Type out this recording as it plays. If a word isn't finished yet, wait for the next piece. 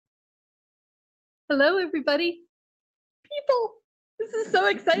Hello, everybody. People, this is so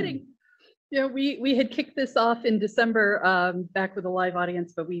exciting. You know, we had kicked this off in December back with a live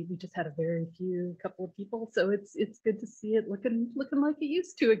audience, but we just had a very couple of people. So it's good to see it looking like it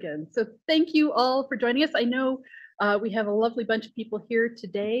used to again. So thank you all for joining us. I know we have a lovely bunch of people here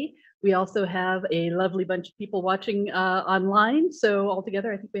today. We also have a lovely bunch of people watching online. So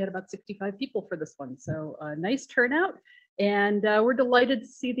altogether, I think we had about 65 people for this one. So nice turnout. And we're delighted to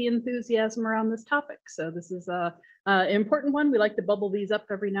see the enthusiasm around this topic. So this is an important one. We like to bubble these up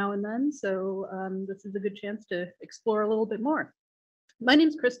every now and then. So this is a good chance to explore a little bit more. My name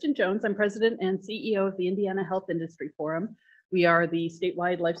is Kristin Jones. I'm president and CEO of the Indiana Health Industry Forum. We are the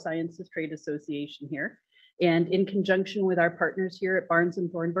statewide life sciences trade association here. And in conjunction with our partners here at Barnes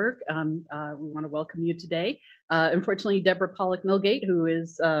and Thornburg, we want to welcome you today. Unfortunately, Deborah Pollack-Milgate, who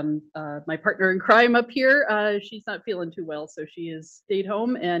is my partner in crime up here, she's not feeling too well, so she has stayed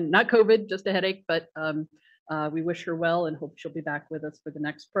home, and not COVID, just a headache, but we wish her well and hope she'll be back with us for the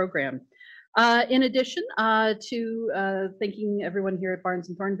next program. In addition to thanking everyone here at Barnes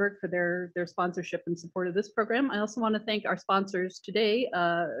and Thornburg for their sponsorship and support of this program, I also want to thank our sponsors today,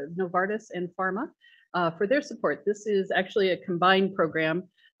 Novartis and PhRMA, for their support. This is actually a combined program,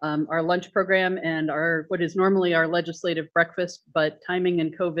 our lunch program and what is normally our legislative breakfast, but timing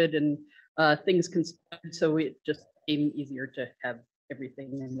and COVID and things conspired, so it just became easier to have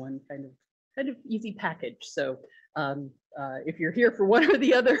everything in one kind of easy package. So if you're here for one or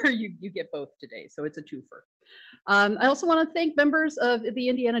the other, you get both today. So it's a twofer. I also want to thank members of the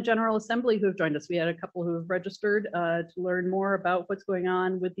Indiana General Assembly who have joined us. We had a couple who have registered to learn more about what's going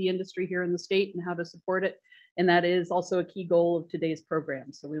on with the industry here in the state and how to support it. And that is also a key goal of today's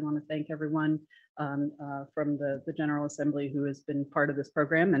program. So we want to thank everyone from the General Assembly who has been part of this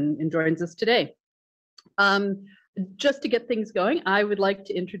program and joins us today. Just to get things going, I would like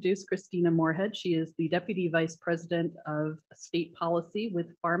to introduce Kristina Moorhead. She is the Deputy Vice President of State Policy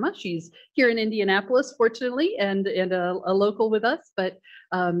with PhRMA. She's here in Indianapolis, fortunately, and a local with us, but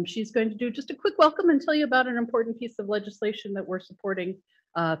she's going to do just a quick welcome and tell you about an important piece of legislation that we're supporting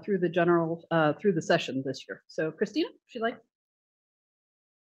through the session this year. So Kristina, would you like?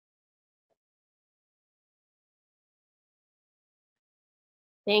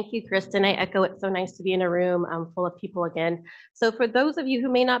 Thank you, Kristin. I echo it's so nice to be in a room full of people again. So for those of you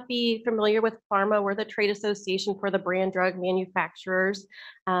who may not be familiar with PhRMA, we're the trade association for the brand drug manufacturers.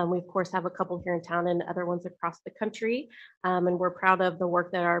 We, of course, have a couple here in town and other ones across the country. And we're proud of the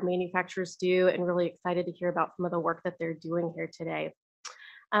work that our manufacturers do and really excited to hear about some of the work that they're doing here today.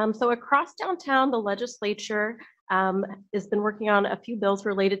 So across downtown, the legislature has been working on a few bills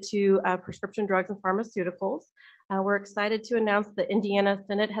related to prescription drugs and pharmaceuticals. We're excited to announce the Indiana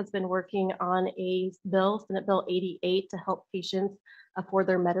Senate has been working on a bill, Senate Bill 88, to help patients afford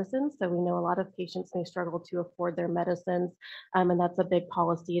their medicines. So we know a lot of patients may struggle to afford their medicines, and that's a big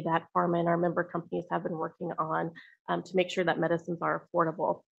policy that PhRMA and our member companies have been working on to make sure that medicines are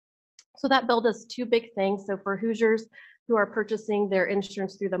affordable. So that bill does two big things. So for Hoosiers who are purchasing their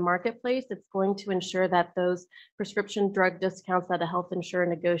insurance through the marketplace, it's going to ensure that those prescription drug discounts that a health insurer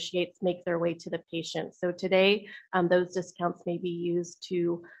negotiates make their way to the patient. So today, those discounts may be used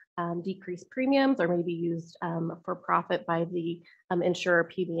to decrease premiums or may be used for profit by the insurer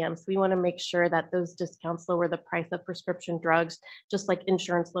PBM. So we want to make sure that those discounts lower the price of prescription drugs, just like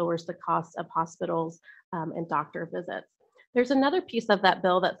insurance lowers the cost of hospitals and doctor visits. There's another piece of that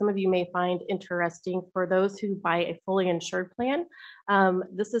bill that some of you may find interesting for those who buy a fully insured plan.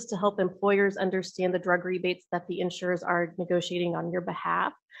 This is to help employers understand the drug rebates that the insurers are negotiating on your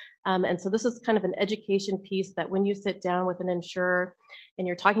behalf. And so this is kind of an education piece that when you sit down with an insurer and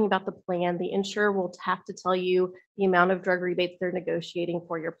you're talking about the plan, the insurer will have to tell you the amount of drug rebates they're negotiating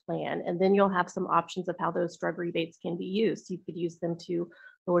for your plan. And then you'll have some options of how those drug rebates can be used. You could use them to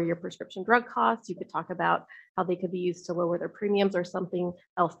lower your prescription drug costs. You could talk about how they could be used to lower their premiums or something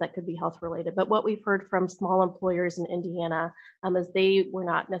else that could be health related. But what we've heard from small employers in Indiana is they were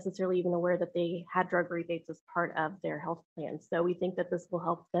not necessarily even aware that they had drug rebates as part of their health plan. So we think that this will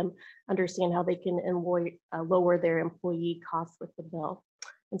help them understand how they can lower their employee costs with the bill.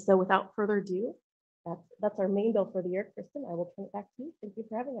 And so without further ado, that's our main bill for the year. Kristin, I will turn it back to you. Thank you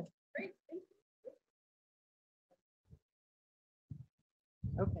for having us. Great, thank you.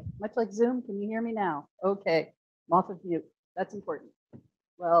 Okay, much like Zoom, can you hear me now? Okay, I'm off of mute. That's important.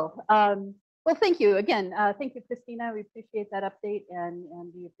 Well, thank you again. Thank you, Kristina. We appreciate that update, and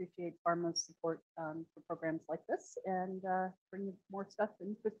we appreciate PhRMA's support for programs like this, and bring more stuff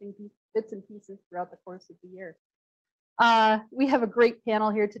and interesting bits and pieces throughout the course of the year. We have a great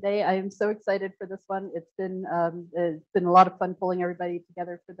panel here today. I am so excited for this one. It's been a lot of fun pulling everybody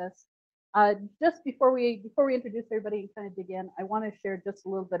together for this. Just before we introduce everybody and kind of dig in, I want to share just a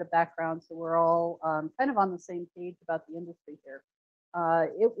little bit of background so we're all kind of on the same page about the industry here.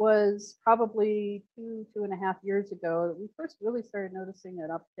 It was probably 2.5 years ago that we first really started noticing an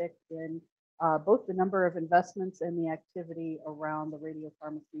uptick in both the number of investments and the activity around the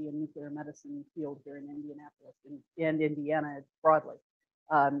radiopharmacy and nuclear medicine field here in Indianapolis and Indiana broadly.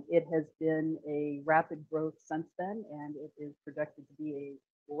 It has been a rapid growth since then, and it is projected to be a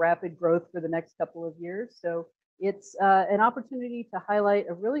rapid growth for the next couple of years. So it's an opportunity to highlight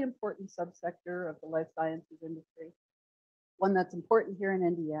a really important subsector of the life sciences industry, one that's important here in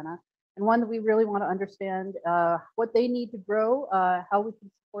Indiana, and one that we really want to understand what they need to grow, how we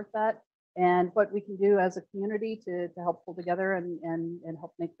can support that, and what we can do as a community to help pull together and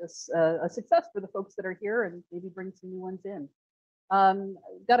help make this a success for the folks that are here and maybe bring some new ones in.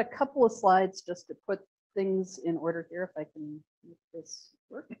 Got a couple of slides just to put things in order here, if I can make this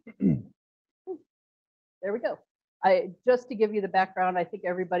work. There we go. Just to give you the background, I think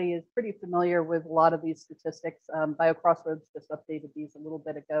everybody is pretty familiar with a lot of these statistics. BioCrossroads just updated these a little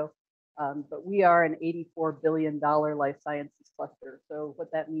bit ago, but we are an $84 billion life sciences cluster. So what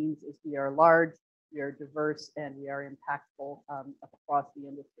that means is we are large, we are diverse, and we are impactful across the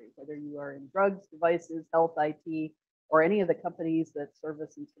industry, whether you are in drugs, devices, health, IT, or any of the companies that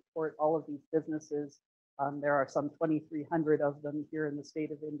service and support all of these businesses. There are some 2,300 of them here in the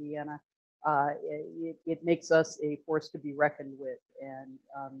state of Indiana. It makes us a force to be reckoned with, and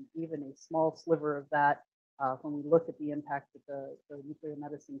even a small sliver of that, when we look at the impact that the nuclear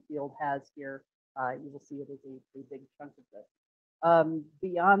medicine field has here, you will see it as a big chunk of this.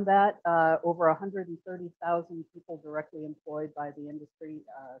 Beyond that, over 130,000 people directly employed by the industry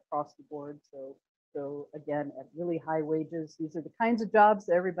across the board. So again, at really high wages, these are the kinds of jobs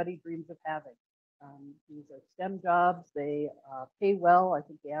that everybody dreams of having. These are STEM jobs. They pay well. I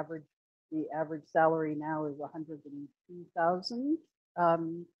think the average salary now is $102,000,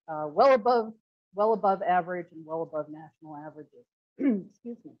 well above average and well above national averages.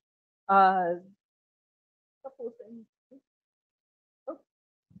 Excuse me. Couple of things. Oh,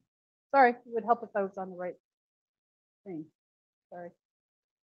 sorry. It would help if I was on the right thing. Sorry.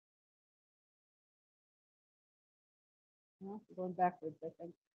 No, going backwards, I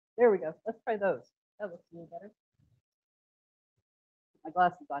think. There we go. Let's try those. That looks a little better. My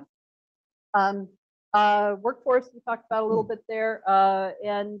glasses on. Workforce, we talked about a little bit there.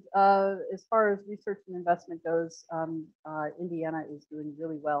 And as far as research and investment goes, Indiana is doing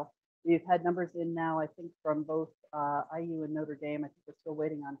really well. We've had numbers in now, I think, from both IU and Notre Dame. I think we're still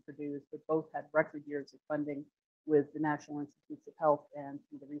waiting on Purdue's, but both had record years of funding with the National Institutes of Health and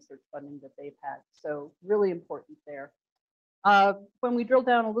some of the research funding that they've had. So really important there. When we drill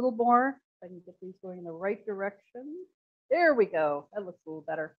down a little more, if I can get these going in the right direction. There we go. That looks a little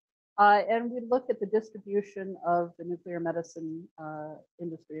better. And we look at the distribution of the nuclear medicine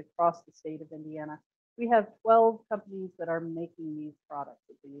industry across the state of Indiana. We have 12 companies that are making these products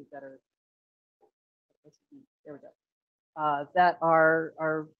that are there we go. That are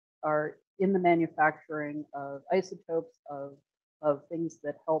in the manufacturing of isotopes of things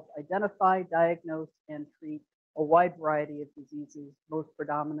that help identify, diagnose, and treat a wide variety of diseases, most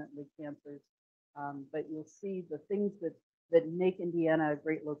predominantly cancers. But you'll see the things that make Indiana a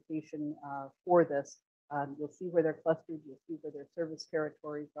great location for this. You'll see where they're clustered, you'll see where their service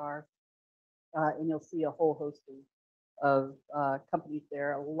territories are, and you'll see a whole host of companies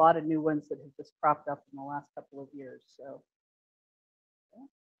there, a lot of new ones that have just cropped up in the last couple of years. So,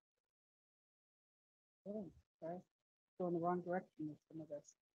 sorry, go in the wrong direction with some of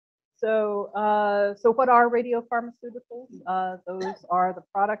this. So what are radiopharmaceuticals? Those are the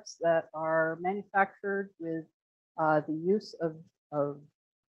products that are manufactured with the use of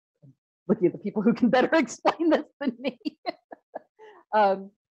looking at the people who can better explain this than me.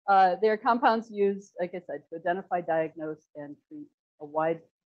 They're compounds used, like I said, to identify, diagnose, and treat a wide.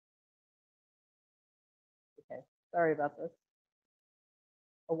 Okay, sorry about this.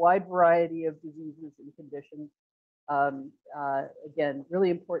 A wide variety of diseases and conditions. Again, really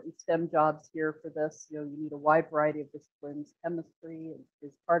important STEM jobs here for this. You need a wide variety of disciplines. Chemistry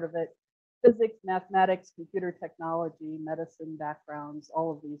is part of it. Physics, mathematics, computer technology, medicine backgrounds,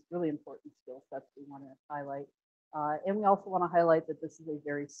 all of these really important skill sets we want to highlight. And we also want to highlight that this is a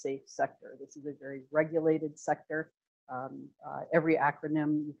very safe sector. This is a very regulated sector. Every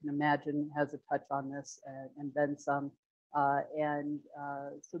acronym you can imagine has a touch on this and then some.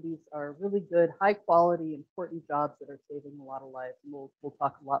 So these are really good, high quality, important jobs that are saving a lot of lives. And we'll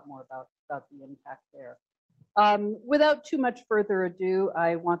talk a lot more about the impact there. Without too much further ado,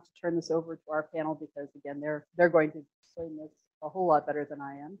 I want to turn this over to our panel because again, they're going to explain this a whole lot better than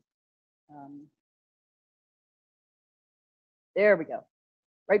I am. There we go.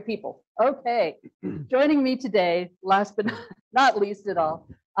 Right people. Okay. Joining me today, last but not least at all,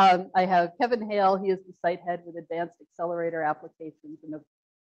 I have Kevin Hale. He is the site head with Advanced Accelerator Applications in the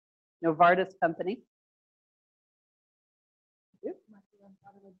Novartis company. Yep.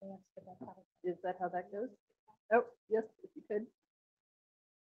 Is that how that goes? Oh, yes, if you could.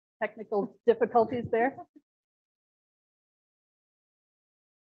 Technical difficulties there.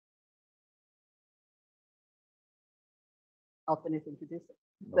 I'll finish introducing.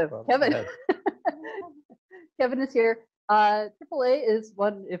 No So problem. Kevin, Kevin is here. AAA is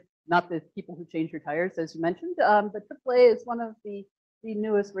one, if not the people who change your tires, as you mentioned, but AAA is one of the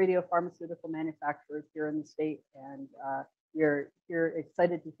newest radiopharmaceutical manufacturers here in the state, and we're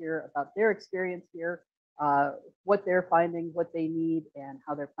excited to hear about their experience here, what they're finding, what they need, and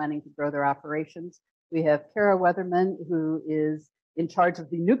how they're planning to grow their operations. We have Kara Weatherman, who is in charge of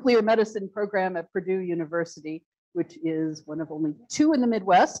the nuclear medicine program at Purdue University, which is one of only 2 in the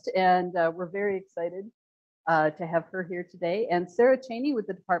Midwest, and we're very excited to have her here today. And Sarah Cheney with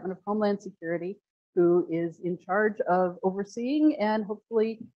the Department of Homeland Security, who is in charge of overseeing and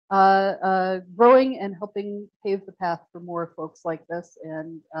hopefully growing and helping pave the path for more folks like this,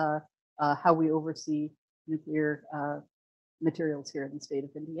 and how we oversee nuclear materials here in the state of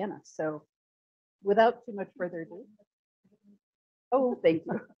Indiana. So without too much further ado, oh, thank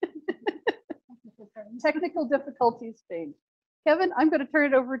you. Technical difficulties change. Kevin, I'm going to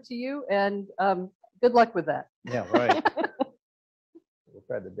turn it over to you, and good luck with that. Yeah, right. We'll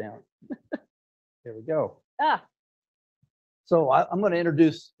try that down. There we go. So I'm going to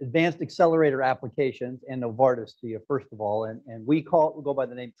introduce Advanced Accelerator Applications and Novartis to you, first of all. And we go by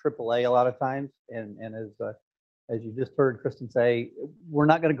the name AAA a lot of times. And as you just heard Kristin say, we're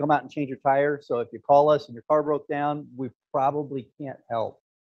not going to come out and change your tire. So if you call us and your car broke down, we probably can't help.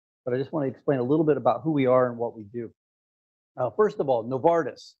 But I just want to explain a little bit about who we are and what we do. First of all,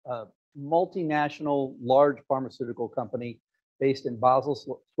 Novartis, a multinational large pharmaceutical company based in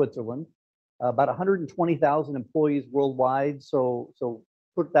Basel, Switzerland, about 120,000 employees worldwide. So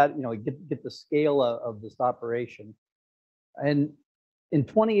put that, get the scale of this operation. And in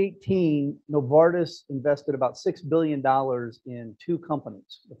 2018, Novartis invested about $6 billion in 2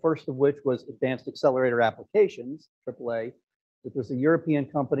 companies, the first of which was Advanced Accelerator Applications, AAA, which was a European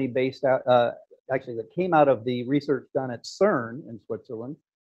company based out, actually that came out of the research done at CERN in Switzerland,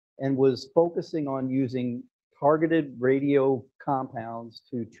 and was focusing on using targeted radio compounds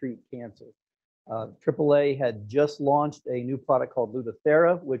to treat cancer. AAA had just launched a new product called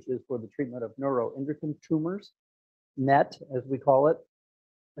Lutathera, which is for the treatment of neuroendocrine tumors, NET, as we call it.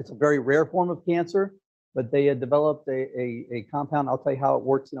 It's a very rare form of cancer, but they had developed a compound, I'll tell you how it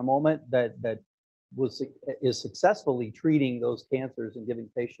works in a moment, that is successfully treating those cancers and giving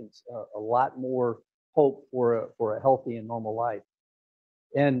patients a lot more hope for a healthy and normal life.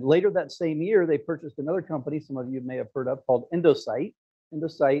 And later that same year, they purchased another company some of you may have heard of called Endocyte.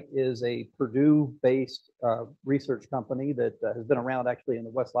 Endocyte is a Purdue-based research company that has been around actually in the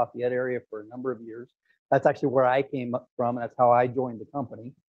West Lafayette area for a number of years. That's actually where I came from, and that's how I joined the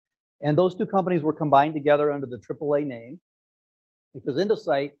company. And those 2 companies were combined together under the AAA name, because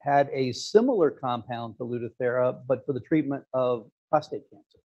Endocyte had a similar compound to Lutathera, but for the treatment of prostate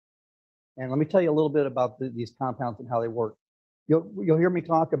cancer. And let me tell you a little bit about these compounds and how they work. You'll hear me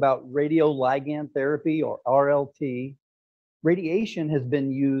talk about radioligand therapy, or RLT. Radiation has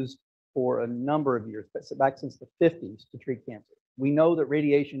been used for a number of years, but back since the 50s, to treat cancer. We know that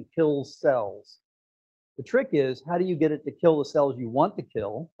radiation kills cells. The trick is, how do you get it to kill the cells you want to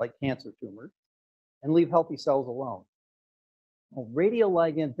kill, like cancer tumors, and leave healthy cells alone? Well,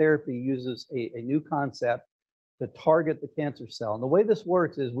 radioligand therapy uses a new concept to target the cancer cell. And the way this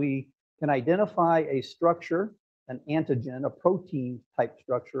works is we can identify a structure, an antigen, a protein type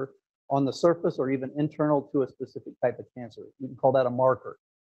structure on the surface or even internal to a specific type of cancer. You can call that a marker.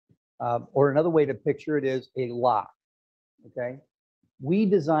 Or another way to picture it is a lock, okay? We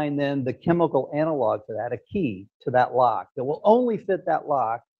design then the chemical analog to that, a key to that lock that will only fit that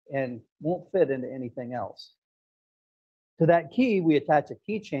lock and won't fit into anything else. To that key, we attach a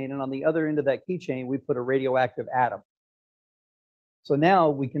keychain, and on the other end of that keychain, we put a radioactive atom. So now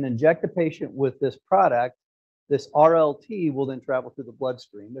we can inject the patient with this product. This RLT will then travel through the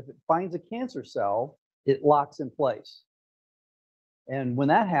bloodstream. If it finds a cancer cell, it locks in place. And when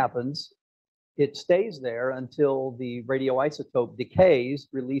that happens, it stays there until the radioisotope decays,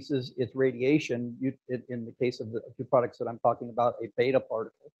 releases its radiation, in the case of the 2 products that I'm talking about, a beta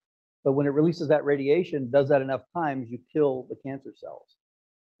particle. But when it releases that radiation, does that enough times, you kill the cancer cells.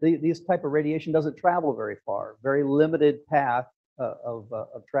 These type of radiation doesn't travel very far, very limited path of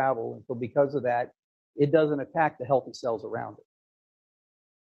travel. And so because of that, it doesn't attack the healthy cells around it.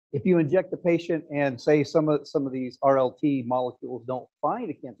 If you inject the patient and say some of these RLT molecules don't find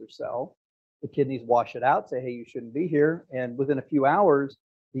a cancer cell, the kidneys wash it out, say, hey, you shouldn't be here. And within a few hours,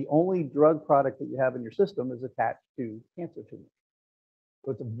 the only drug product that you have in your system is attached to cancer tumors.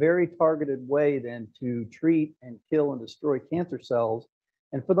 So it's a very targeted way then to treat and kill and destroy cancer cells.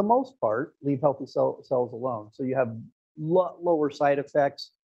 And for the most part, leave healthy cells alone. So you have lower side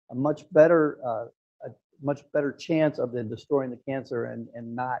effects, a much better chance of then destroying the cancer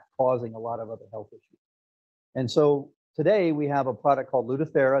and not causing a lot of other health issues. And so today we have a product called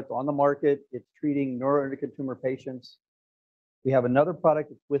Lutathera. It's on the market. It's treating neuroendocrine tumor patients. We have another product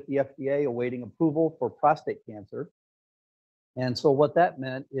that's with the FDA awaiting approval for prostate cancer. And so what that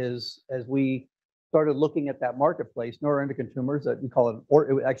meant is, as we started looking at that marketplace, neuroendocrine tumors, that we call it,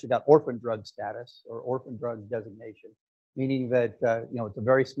 or it actually got orphan drug status or orphan drug designation, meaning that it's a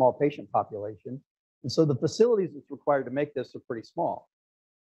very small patient population. And so the facilities that's required to make this are pretty small.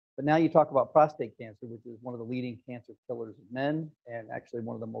 But now you talk about prostate cancer, which is one of the leading cancer killers of men, and actually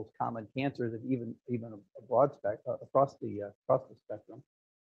one of the most common cancers, and even a broad spectrum across the spectrum.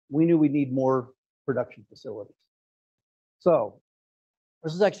 We knew we need more production facilities. So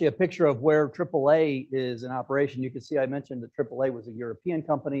this is actually a picture of where AAA is in operation. You can see I mentioned that AAA was a European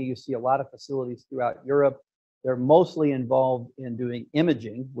company. You see a lot of facilities throughout Europe. They're mostly involved in doing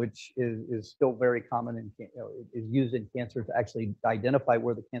imaging, which is still very common and is used in cancer to actually identify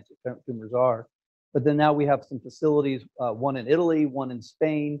where the cancer tumors are. But then now we have some facilities, one in Italy, one in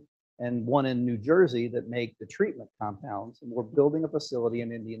Spain, and one in New Jersey that make the treatment compounds. And we're building a facility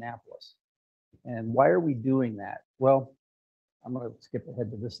in Indianapolis. And why are we doing that? Well, I'm going to skip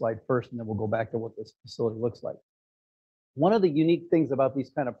ahead to this slide first, and then we'll go back to what this facility looks like. One of the unique things about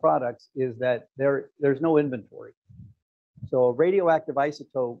these kind of products is that there's no inventory. So a radioactive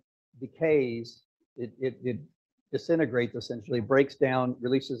isotope decays, it disintegrates essentially, breaks down,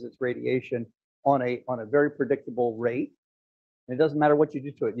 releases its radiation on a very predictable rate. And it doesn't matter what you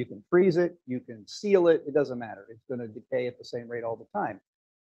do to it. You can freeze it, you can seal it, it doesn't matter. It's going to decay at the same rate all the time.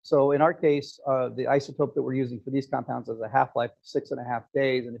 So in our case, the isotope that we're using for these compounds has a half-life of 6.5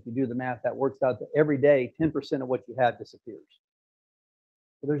 days. And if you do the math, that works out to every day, 10% of what you have disappears.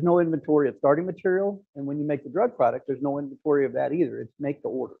 So there's no inventory of starting material. And when you make the drug product, there's no inventory of that either. It's make to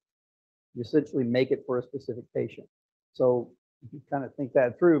order. You essentially make it for a specific patient. So if you kind of think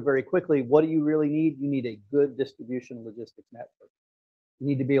that through very quickly, what do you really need? You need a good distribution logistics network. You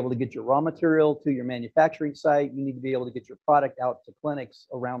need to be able to get your raw material to your manufacturing site. You need to be able to get your product out to clinics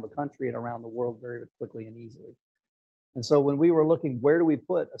around the country and around the world very quickly and easily. And so when we were looking, where do we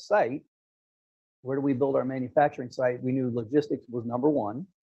put a site? Where do we build our manufacturing site? We knew logistics was number one.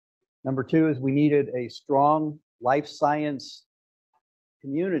 Number two is we needed a strong life science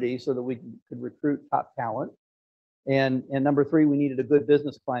community so that we could recruit top talent. And number three, we needed a good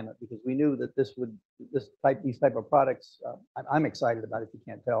business climate because we knew that these type of products, I'm excited about it if you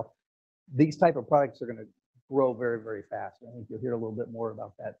can't tell. These type of products are going to grow very, very fast. I think you'll hear a little bit more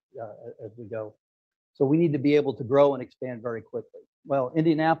about that as we go. So we need to be able to grow and expand very quickly. Well,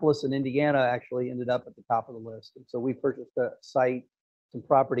 Indianapolis and Indiana actually ended up at the top of the list. And so we purchased a site, some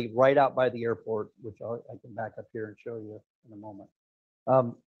property right out by the airport, which I can back up here and show you in a moment.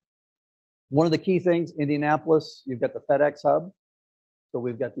 One of the key things, Indianapolis, you've got the FedEx hub. So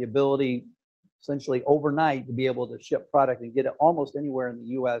we've got the ability essentially overnight to be able to ship product and get it almost anywhere in the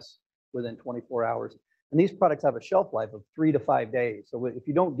US within 24 hours. And these products have a shelf life of 3 to 5 days. So if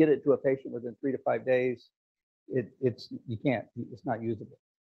you don't get it to a patient within 3 to 5 days, it's not usable.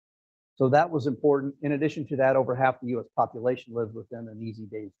 So that was important. In addition to that, over half the US population lives within an easy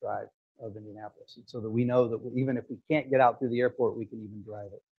day's drive of Indianapolis. And so that we know that even if we can't get out through the airport, we can even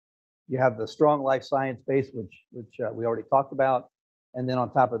drive it. You have the strong life science base, which we already talked about. And then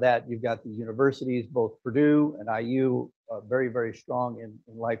on top of that, you've got the universities, both Purdue and IU, very, very strong in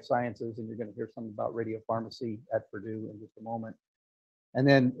life sciences. And you're going to hear something about radiopharmacy at Purdue in just a moment. And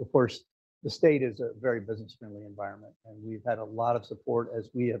then, of course, the state is a very business-friendly environment. And we've had a lot of support as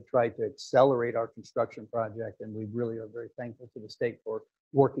we have tried to accelerate our construction project. And we really are very thankful to the state for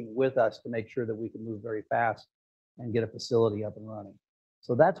working with us to make sure that we can move very fast and get a facility up and running.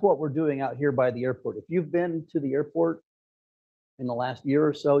 So that's what we're doing out here by the airport. If you've been to the airport in the last year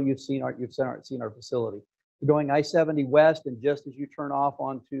or so, you've seen our facility. We're going I-70 west, and just as you turn off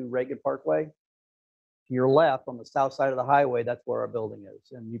onto Reagan Parkway, to your left on the south side of the highway, that's where our building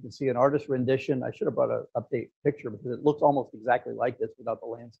is. And you can see an artist rendition. I should have brought an update picture because it looks almost exactly like this without the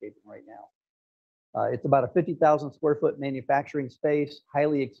landscaping right now. It's about a 50,000 square foot manufacturing space,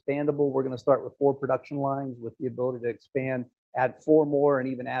 highly expandable. We're going to start with 4 production lines with the ability to expand add 4 more and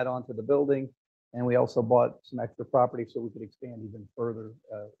even add on to the building. And we also bought some extra property so we could expand even further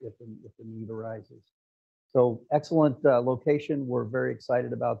if the need arises. So excellent location. We're very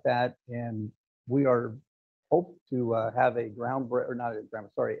excited about that. And we are hope to have a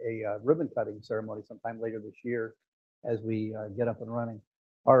ribbon cutting ceremony sometime later this year as we get up and running.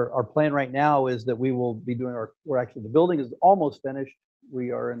 Our plan right now is that we will be doing the building is almost finished.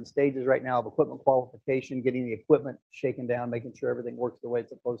 We are in the stages right now of equipment qualification, getting the equipment shaken down, making sure everything works the way it's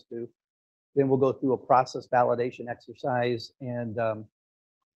supposed to. Then we'll go through a process validation exercise, and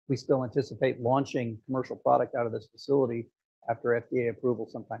we still anticipate launching commercial product out of this facility after FDA approval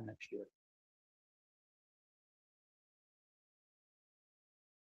sometime next year.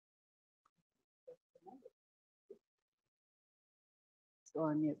 Still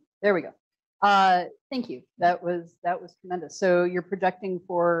on mute. There we go. Thank you. That was tremendous. So you're projecting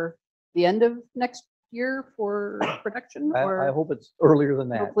for the end of next year for production, or I hope it's earlier than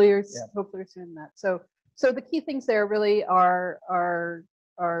that. Hopefully sooner than that. So the key things there really are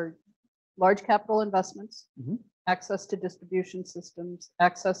large capital investments, access to distribution systems,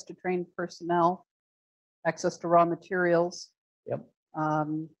 access to trained personnel, access to raw materials. Yep.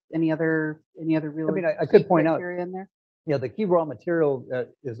 Any other really? I could point out in there. Yeah, the key raw material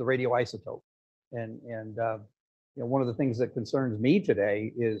is the radioisotope, and one of the things that concerns me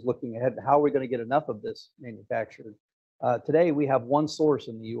today is looking ahead. How are we going to get enough of this manufactured? Today we have one source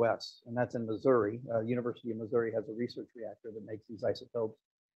in the U.S. and that's in Missouri. University of Missouri has a research reactor that makes these isotopes,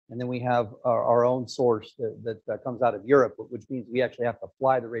 and then we have our own source that comes out of Europe, which means we actually have to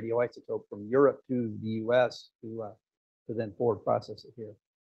fly the radioisotope from Europe to the U.S. to then forward process it here.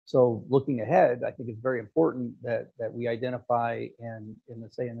 So looking ahead, I think it's very important that we identify and in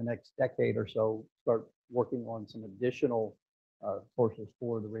the next decade or so, start working on some additional sources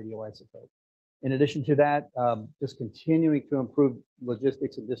for the radioisotope. In addition to that, just continuing to improve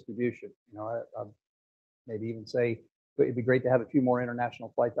logistics and distribution. Maybe even say it'd be great to have a few more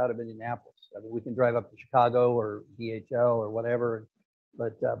international flights out of Indianapolis. I mean, we can drive up to Chicago or DHL or whatever,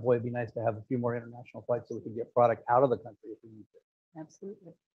 but boy, it'd be nice to have a few more international flights so we can get product out of the country if we need to.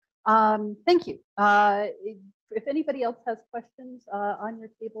 Absolutely. Thank you. If anybody else has questions, on your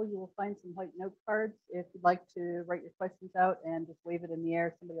table, you will find some white note cards. If you'd like to write your questions out and just wave it in the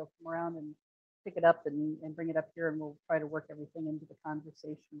air, somebody will come around and pick it up and bring it up here, and we'll try to work everything into the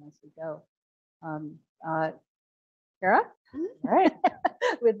conversation as we go. Kara? All right.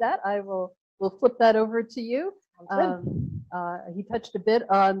 With that, we'll flip that over to you. He touched a bit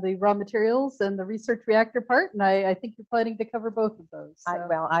on the raw materials and the research reactor part, and I think you're planning to cover both of those. So.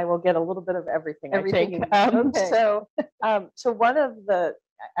 I will get a little bit of everything. I think. Okay. So one of the,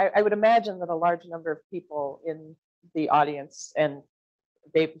 I would imagine that a large number of people in the audience and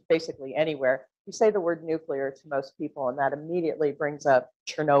basically anywhere, you say the word nuclear to most people, and that immediately brings up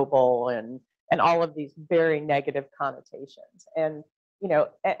Chernobyl and all of these very negative connotations. And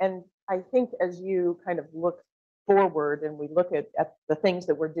and I think as you kind of look forward and we look at the things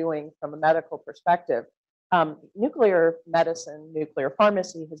that we're doing from a medical perspective, nuclear medicine, nuclear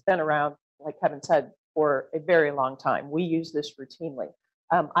pharmacy has been around, like Kevin said, for a very long time. We use this routinely.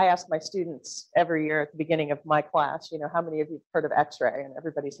 I ask my students every year at the beginning of my class, how many of you have heard of X-ray? And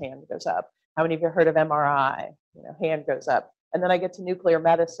everybody's hand goes up. How many of you have heard of MRI? Hand goes up. And then I get to nuclear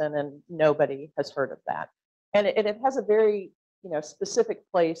medicine and nobody has heard of that. And it has a very specific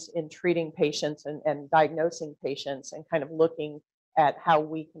place in treating patients and diagnosing patients and kind of looking at how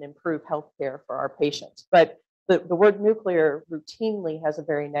we can improve healthcare for our patients. But the word nuclear routinely has a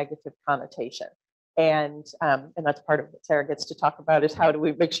very negative connotation. And that's part of what Sarah gets to talk about, is how do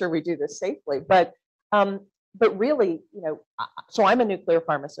we make sure we do this safely. But really, so I'm a nuclear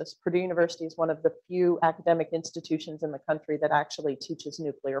pharmacist. Purdue University is one of the few academic institutions in the country that actually teaches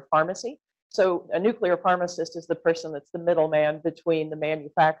nuclear pharmacy. So a nuclear pharmacist is the person that's the middleman between the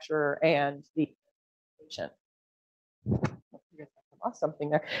manufacturer and the patient. I lost something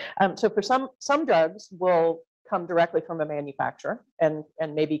there. So for some drugs will come directly from a manufacturer and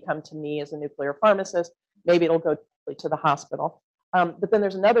maybe come to me as a nuclear pharmacist. Maybe it'll go to the hospital. But then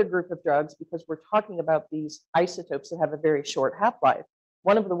there's another group of drugs, because we're talking about these isotopes that have a very short half-life.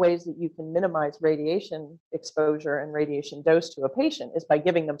 One of the ways that you can minimize radiation exposure and radiation dose to a patient is by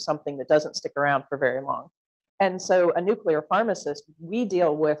giving them something that doesn't stick around for very long. And so a nuclear pharmacist, we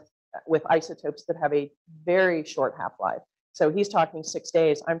deal with isotopes that have a very short half-life. So he's talking 6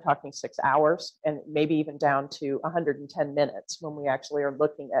 days, I'm talking 6 hours, and maybe even down to 110 minutes when we actually are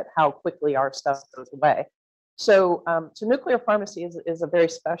looking at how quickly our stuff goes away. So, nuclear pharmacy is a very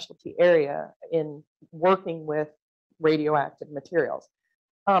specialty area in working with radioactive materials.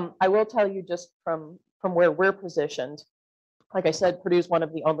 I will tell you, just from where we're positioned, like I said, Purdue's one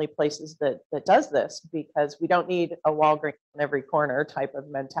of the only places that does this, because we don't need a Walgreens in every corner type of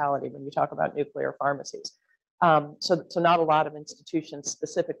mentality when you talk about nuclear pharmacies. So not a lot of institutions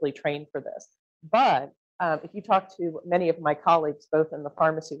specifically trained for this. But if you talk to many of my colleagues, both in the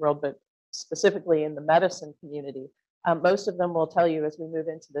pharmacy world, but specifically in the medicine community, most of them will tell you, as we move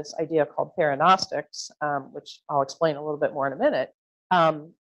into this idea called theranostics, which I'll explain a little bit more in a minute,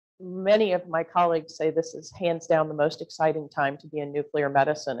 many of my colleagues say this is hands down the most exciting time to be in nuclear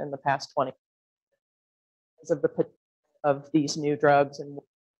medicine in the past 20 years of these new drugs and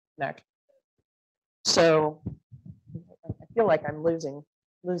next. So I feel like I'm losing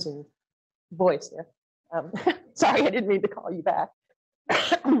voice there. Sorry, I didn't mean to call you back.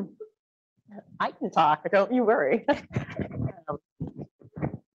 I can talk, don't you worry.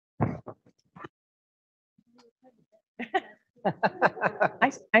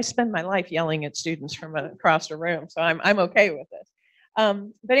 I spend my life yelling at students from across the room, so I'm okay with this.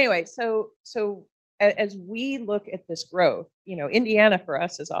 But anyway, so as we look at this growth, Indiana for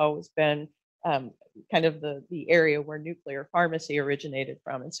us has always been kind of the area where nuclear pharmacy originated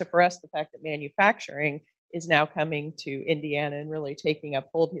from. And so for us, the fact that manufacturing is now coming to Indiana and really taking up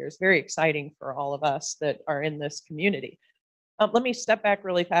hold here is very exciting for all of us that are in this community. Let me step back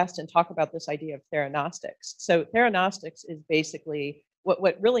really fast and talk about this idea of theranostics. So theranostics is basically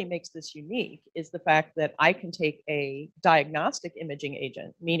what really makes this unique is the fact that I can take a diagnostic imaging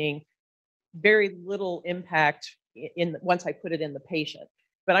agent, meaning very little impact once I put it in the patient.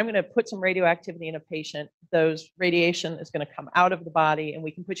 But I'm going to put some radioactivity in a patient. Those radiation is going to come out of the body, and we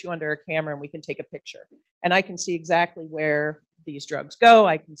can put you under a camera and we can take a picture. And I can see exactly where these drugs go.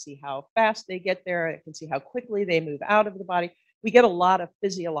 I can see how fast they get there. I can see how quickly they move out of the body. We get a lot of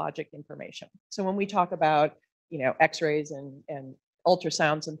physiologic information. So when we talk about, x-rays and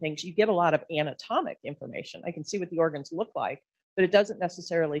ultrasounds and things, you get a lot of anatomic information. I can see what the organs look like, but it doesn't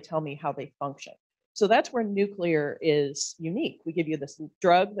necessarily tell me how they function. So that's where nuclear is unique. We give you this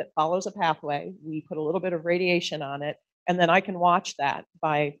drug that follows a pathway. We put a little bit of radiation on it, and then I can watch that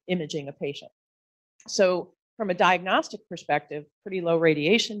by imaging a patient. So from a diagnostic perspective, pretty low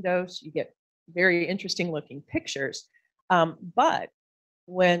radiation dose, you get very interesting looking pictures. But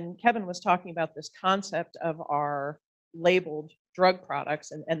when Kevin was talking about this concept of our labeled drug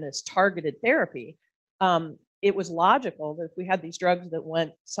products and this targeted therapy, it was logical that if we had these drugs that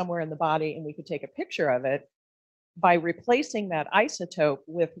went somewhere in the body and we could take a picture of it, by replacing that isotope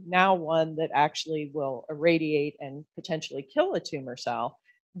with now one that actually will irradiate and potentially kill a tumor cell,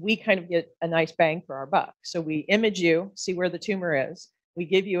 we kind of get a nice bang for our buck. So we image you, see where the tumor is. We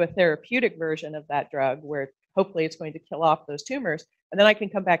give you a therapeutic version of that drug where hopefully it's going to kill off those tumors. And then I can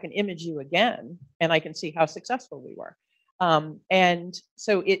come back and image you again, and I can see how successful we were. And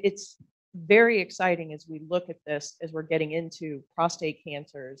so it's very exciting as we look at this, as we're getting into prostate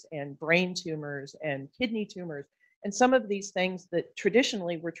cancers and brain tumors and kidney tumors, and some of these things that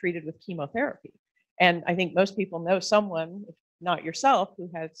traditionally were treated with chemotherapy. And I think most people know someone, if not yourself, who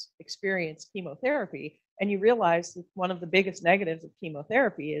has experienced chemotherapy, and you realize that one of the biggest negatives of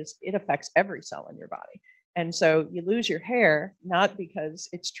chemotherapy is it affects every cell in your body. And so you lose your hair, not because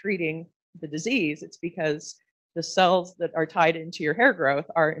it's treating the disease, it's because the cells that are tied into your hair growth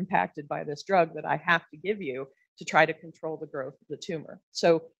are impacted by this drug that I have to give you to try to control the growth of the tumor.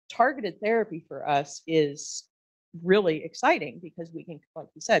 So targeted therapy for us is really exciting because we can, like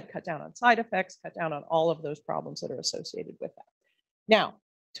you said, cut down on side effects, cut down on all of those problems that are associated with that. Now,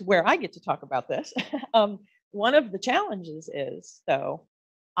 to where I get to talk about this, one of the challenges is, though,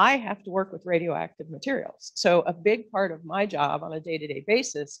 I have to work with radioactive materials. So a big part of my job on a day-to-day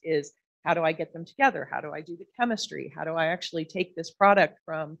basis is, how do I get them together? How do I do the chemistry? How do I actually take this product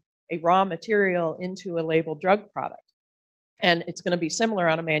from a raw material into a labeled drug product? And it's going to be similar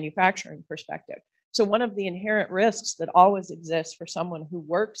on a manufacturing perspective. So one of the inherent risks that always exists for someone who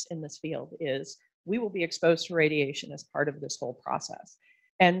works in this field is we will be exposed to radiation as part of this whole process.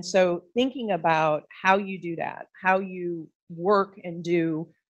 And so thinking about how you do that, how you work and do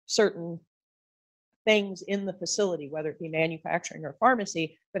certain things in the facility, whether it be manufacturing or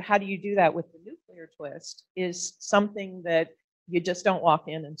pharmacy, but how do you do that with the nuclear twist is something that you just don't walk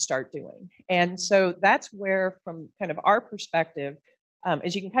in and start doing. And so that's where, from kind of our perspective,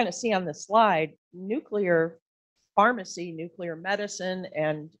 as you can kind of see on the slide, nuclear pharmacy, nuclear medicine,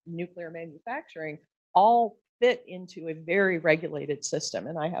 and nuclear manufacturing all fit into a very regulated system.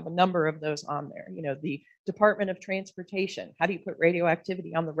 And I have a number of those on there. The Department of Transportation, how do you put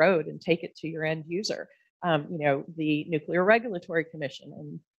radioactivity on the road and take it to your end user? The Nuclear Regulatory Commission,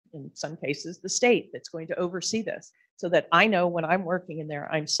 and in some cases, the state that's going to oversee this, so that I know when I'm working in there,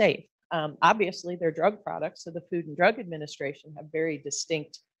 I'm safe. Obviously, they're drug products, so the Food and Drug Administration have very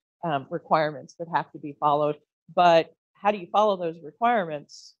distinct requirements that have to be followed. But how do you follow those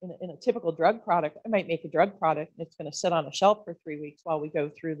requirements in a typical drug product? I might make a drug product and it's going to sit on a shelf for 3 weeks while we go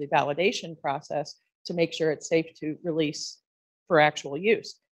through the validation process to make sure it's safe to release for actual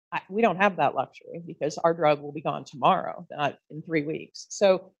use. We don't have that luxury because our drug will be gone tomorrow, not in 3 weeks.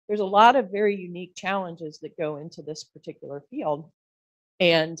 So there's a lot of very unique challenges that go into this particular field.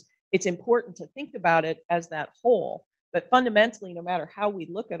 And it's important to think about it as that whole. But fundamentally, no matter how we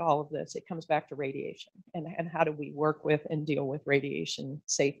look at all of this, it comes back to radiation and how do we work with and deal with radiation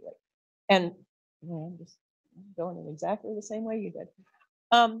safely. And I'm just going in exactly the same way you did.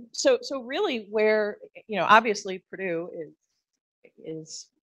 So really where, obviously Purdue is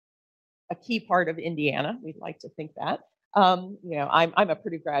a key part of Indiana. We'd like to think that. I'm a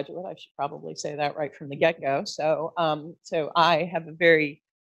Purdue graduate. I should probably say that right from the get-go. So I have a very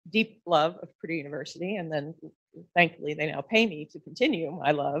deep love of Purdue University, and then thankfully they now pay me to continue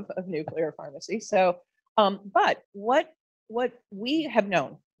my love of nuclear pharmacy. So, but what we have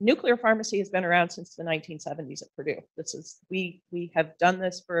known, nuclear pharmacy has been around since the 1970s at Purdue. We have done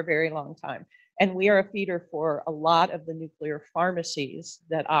this for a very long time, and we are a feeder for a lot of the nuclear pharmacies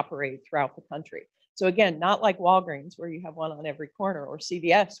that operate throughout the country. So again, not like Walgreens where you have one on every corner, or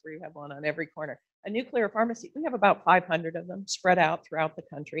CVS where you have one on every corner. A nuclear pharmacy, we have about 500 of them spread out throughout the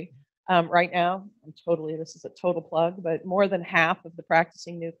country. Right now, this is a total plug, but more than half of the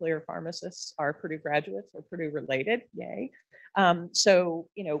practicing nuclear pharmacists are Purdue graduates or Purdue related, yay. So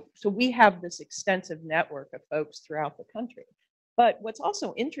we have this extensive network of folks throughout the country. But what's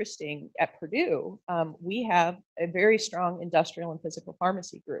also interesting at Purdue, we have a very strong industrial and physical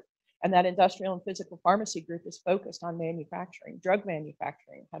pharmacy group. And that industrial and physical pharmacy group is focused on manufacturing, drug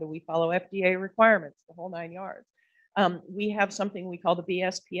manufacturing. How do we follow FDA requirements, the whole 9 yards? We have something we call the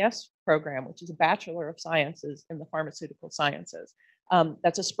BSPS program, which is a Bachelor of Sciences in the Pharmaceutical Sciences.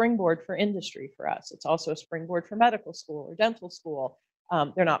 That's a springboard for industry for us. It's also a springboard for medical school or dental school.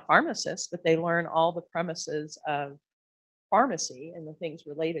 They're not pharmacists, but they learn all the premises of pharmacy and the things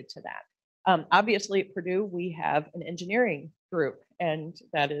related to that. Obviously at Purdue, we have an engineering group, and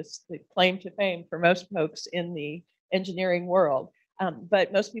that is the claim to fame for most folks in the engineering world.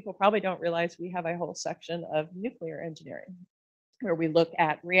 But most people probably don't realize we have a whole section of nuclear engineering where we look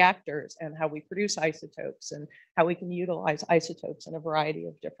at reactors and how we produce isotopes and how we can utilize isotopes in a variety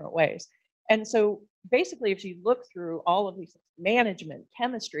of different ways. And so basically, if you look through all of these, management,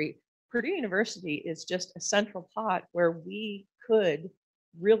 chemistry, Purdue University is just a central pot where we could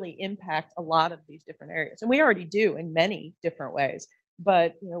really impact a lot of these different areas. And we already do in many different ways.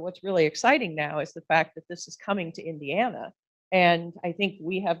 But what's really exciting now is the fact that this is coming to Indiana. And I think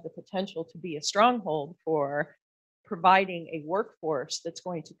we have the potential to be a stronghold for providing a workforce that's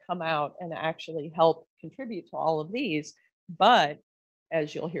going to come out and actually help contribute to all of these. But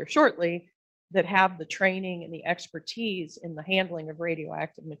as you'll hear shortly, that have the training and the expertise in the handling of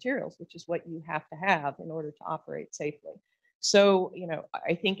radioactive materials, which is what you have to have in order to operate safely. So,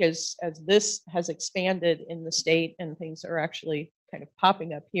 I think as this has expanded in the state and things are actually kind of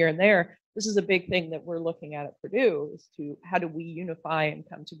popping up here and there, this is a big thing that we're looking at Purdue, is to how do we unify and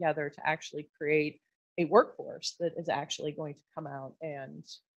come together to actually create a workforce that is actually going to come out and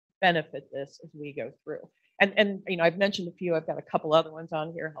benefit this as we go through. And I've mentioned a few, I've got a couple other ones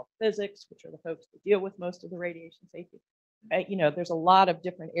on here, health physics, which are the folks that deal with most of the radiation safety. There's a lot of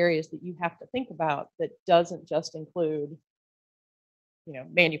different areas that you have to think about that doesn't just include,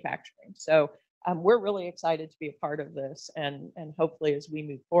 manufacturing. So we're really excited to be a part of this. And hopefully as we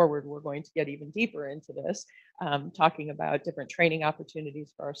move forward, we're going to get even deeper into this, talking about different training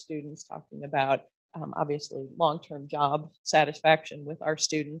opportunities for our students, talking about obviously long-term job satisfaction with our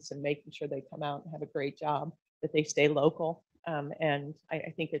students and making sure they come out and have a great job, that they stay local. And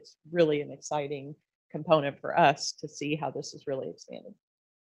I think it's really an exciting component for us to see how this is really expanded.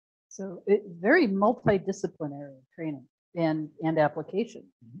 So it's very multidisciplinary training and application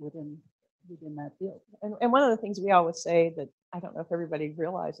within that field. And one of the things we always say that I don't know if everybody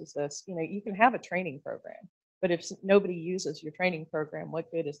realizes this, you can have a training program, but if nobody uses your training program, what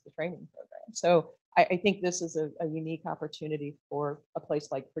good is the training program? So I think this is a unique opportunity for a place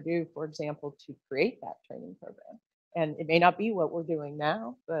like Purdue, for example, to create that training program. And it may not be what we're doing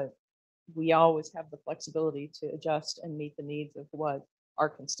now, but we always have the flexibility to adjust and meet the needs of what our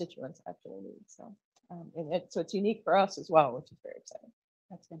constituents actually need. So, so it's unique for us as well, which is very exciting.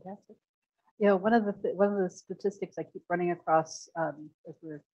 That's fantastic. One of the statistics I keep running across as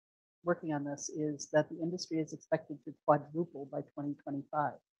we're working on this is that the industry is expected to quadruple by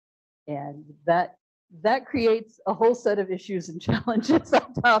 2025, and that creates a whole set of issues and challenges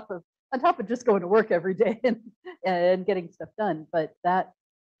on top of on top of just going to work every day and getting stuff done. But that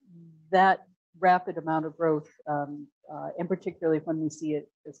rapid amount of growth, and particularly when we see it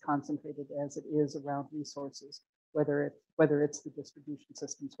as concentrated as it is around resources, whether it's the distribution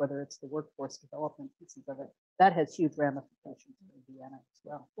systems, whether it's the workforce development pieces of it, that has huge ramifications for Indiana as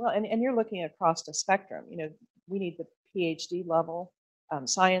well. Well, and you're looking across the spectrum. You know, we need the PhD level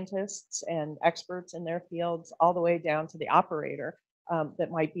scientists and experts in their fields, all the way down to the operator.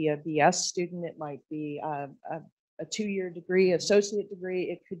 That might be a BS student. It might be a 2-year degree, associate degree.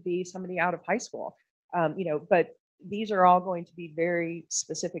 It could be somebody out of high school. You know, but these are all going to be very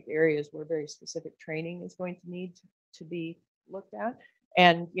specific areas where very specific training is going to need to be looked at.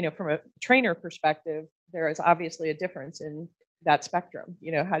 And, you know, from a trainer perspective, there is obviously a difference in that spectrum.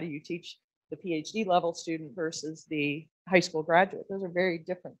 You know, how do you teach the PhD level student versus the high school graduate? Those are very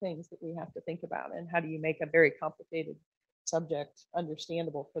different things that we have to think about. And how do you make a very complicated subject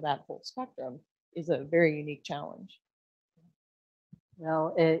understandable for that whole spectrum is a very unique challenge.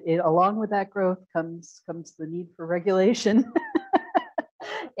 Well, along with that growth comes the need for regulation.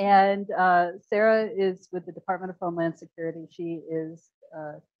 And Sarah is with the Department of Homeland Security. She is,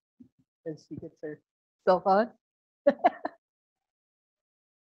 as she gets herself on.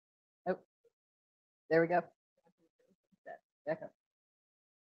 Oh, there we go. Back up.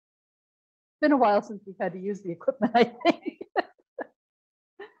 Been a while since we've had to use the equipment, I think.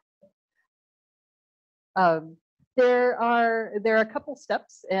 There are a couple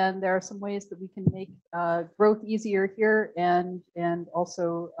steps, and there are some ways that we can make growth easier here, and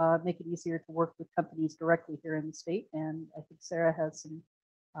also make it easier to work with companies directly here in the state. And I think Sarah has some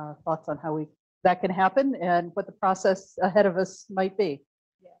thoughts on how that can happen and what the process ahead of us might be.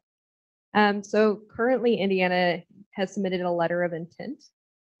 So currently, Indiana has submitted a letter of intent.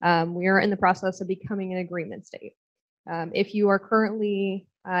 We are in the process of becoming an agreement state. If you are currently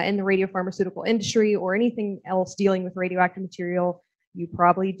in the radiopharmaceutical industry or anything else dealing with radioactive material, you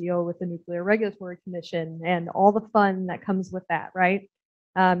probably deal with the Nuclear Regulatory Commission and all the fun that comes with that, right?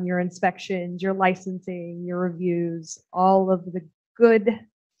 Your inspections, your licensing, your reviews, all of the good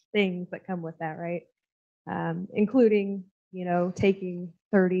things that come with that, right? Including, you know, taking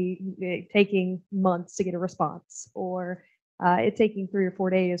months to get a response, or it taking 3 or 4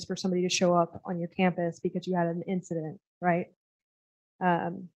 days for somebody to show up on your campus because you had an incident, right?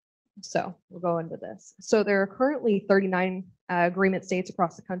 So we'll go into this. So there are currently 39 agreement states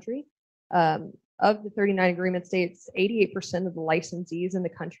across the country. Of the 39 agreement states, 88% of the licensees in the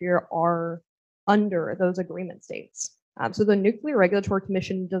country are under those agreement states. So the Nuclear Regulatory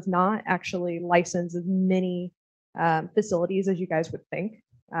Commission does not actually license as many facilities as you guys would think.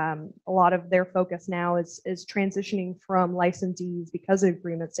 A lot of their focus now is transitioning from licensees because of the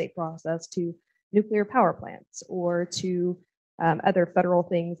agreement state process to nuclear power plants, or to other federal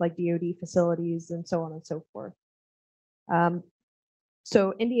things like DoD facilities and so on and so forth.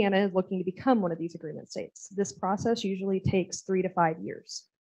 So Indiana is looking to become one of these agreement states. This process usually takes 3 to 5 years.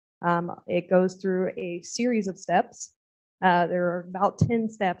 It goes through a series of steps. There are about 10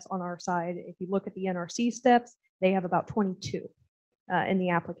 steps on our side. If you look at the NRC steps, they have about 22 in the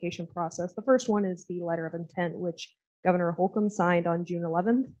application process. The first one is the letter of intent, which Governor Holcomb signed on June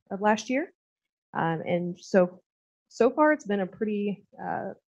 11th of last year. And so far, it's been a pretty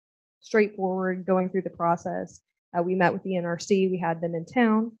straightforward going through the process. We met with the NRC. We had them in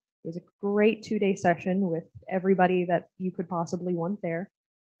town. It was a great 2-day session with everybody that you could possibly want there.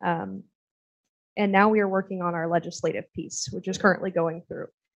 And now we are working on our legislative piece, which is currently going through.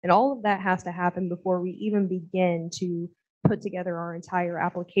 And all of that has to happen before we even begin to put together our entire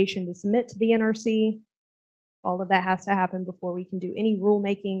application to submit to the NRC. All of that has to happen before we can do any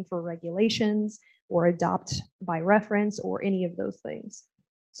rulemaking for regulations or adopt by reference or any of those things.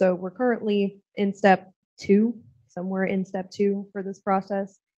 So we're currently in step 2, somewhere in step 2 for this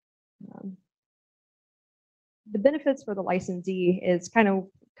process. The benefits for the licensee is kind of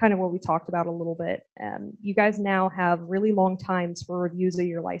what we talked about a little bit. You guys now have really long times for reviews of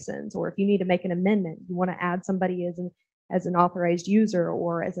your license, or if you need to make an amendment, you want to add somebody as an authorized user,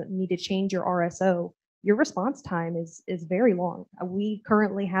 or need to change your RSO, your response time is very long. We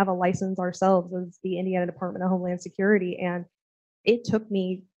currently have a license ourselves as the Indiana Department of Homeland Security, and it took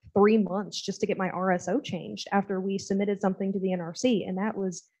me 3 months just to get my RSO changed after we submitted something to the NRC, and that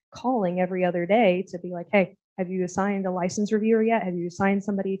was calling every other day to be like, hey, have you assigned a license reviewer yet? Have you assigned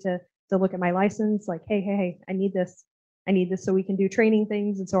somebody to look at my license? Like, hey, I need this so we can do training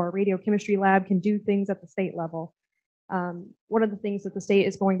things, and so our radiochemistry lab can do things at the state level. One of the things that the state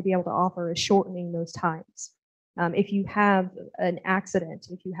is going to be able to offer is shortening those times. If you have an accident,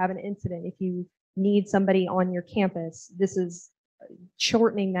 if you have an incident, if you need somebody on your campus, this is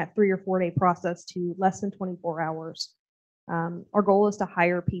shortening that 3 or 4 day process to less than 24 hours. Our goal is to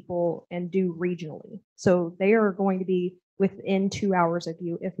hire people and do regionally. So they are going to be within 2 hours of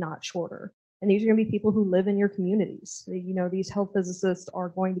you, if not shorter. And these are going to be people who live in your communities. You know, these health physicists are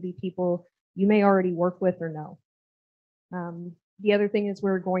going to be people you may already work with or know. The other thing is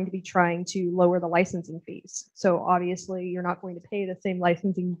we're going to be trying to lower the licensing fees. So obviously you're not going to pay the same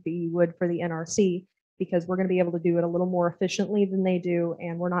licensing fee you would for the NRC, because we're going to be able to do it a little more efficiently than they do,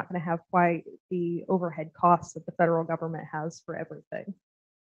 and we're not going to have quite the overhead costs that the federal government has for everything.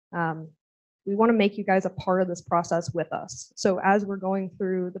 We want to make you guys a part of this process with us. So as we're going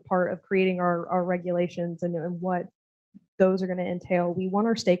through the part of creating our regulations and what those are going to entail, we want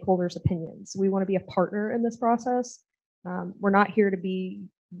our stakeholders' opinions. We want to be a partner in this process. We're not here to be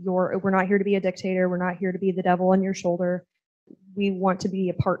we're not here to be a dictator. We're not here to be the devil on your shoulder. We want to be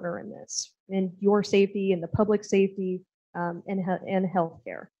a partner in this, in your safety and the public safety and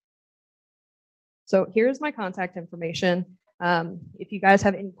healthcare. So here's my contact information. If you guys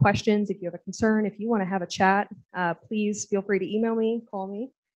have any questions, if you have a concern, if you want to have a chat, please feel free to email me, call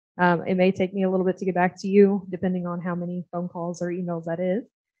me. It may take me a little bit to get back to you, depending on how many phone calls or emails that is.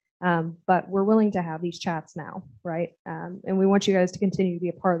 But we're willing to have these chats now, right? And we want you guys to continue to be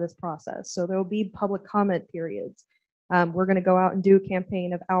a part of this process. So there will be public comment periods. We're going to go out and do a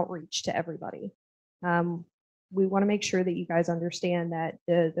campaign of outreach to everybody. We want to make sure that you guys understand that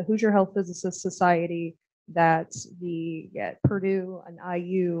the Hoosier Health Physicists Society, that the Purdue and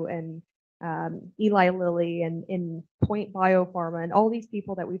IU and Eli Lilly and Point Biopharma and all these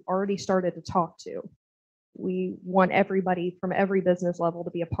people that we've already started to talk to, we want everybody from every business level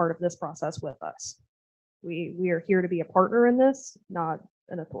to be a part of this process with us. We are here to be a partner in this, not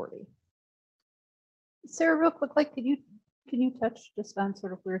an authority. Sarah, real quick, like, can you touch just on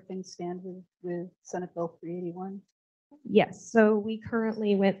sort of where things stand with Senate Bill 381? Yes, so we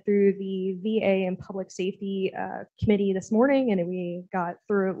currently went through the VA and Public Safety Committee this morning, and we got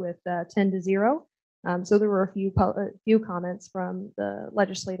through it with 10-0. So there were a few comments from the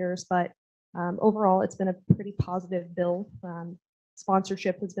legislators, but overall, it's been a pretty positive bill.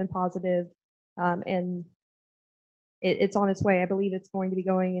 Sponsorship has been positive, and it's on its way. I believe it's going to be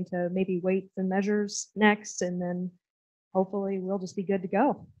going into maybe weights and measures next, and then hopefully we'll just be good to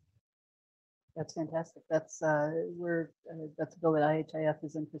go. That's fantastic. That's that's a bill that IHIF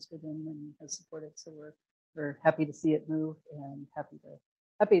is interested in and has supported. So we're happy to see it move, and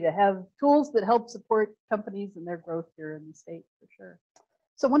happy to have tools that help support companies and their growth here in the state, for sure.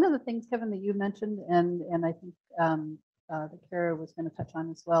 So one of the things, Kevin, that you mentioned, and I think that Kara was going to touch on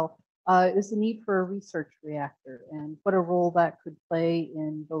as well, is the need for a research reactor and what a role that could play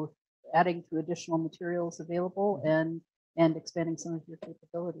in both adding to additional materials available and expanding some of your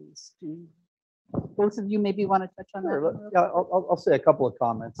capabilities. Do both of you maybe want to touch on Sure, that? yeah, I'll say a couple of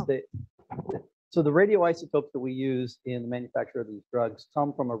comments. So the radioisotopes that we use in the manufacture of these drugs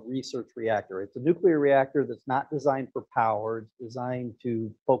come from a research reactor. It's a nuclear reactor that's not designed for power. It's designed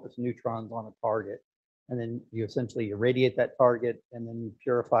to focus neutrons on a target. And then you essentially irradiate that target, and then you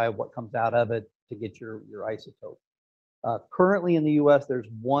purify what comes out of it to get your isotope. Currently in the US, there's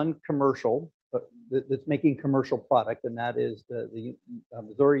one commercial that's making commercial product, and that is the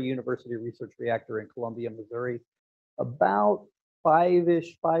Missouri University Research Reactor in Columbia, Missouri, about 5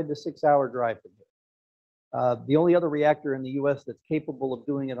 to 6 hour drive from here. The only other reactor in the US that's capable of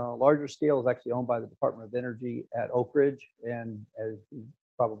doing it on a larger scale is actually owned by the Department of Energy at Oak Ridge. And as you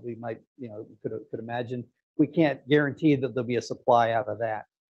probably might, could imagine, we can't guarantee that there'll be a supply out of that.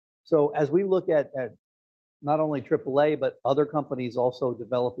 So as we look at not only AAA, but other companies also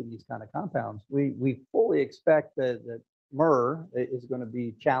developing these kind of compounds, we fully expect that MUR is going to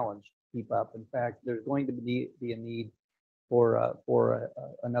be challenged to keep up. In fact, there's going to be a need for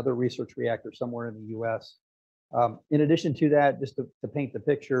another research reactor somewhere in the US. In addition to that, just to paint the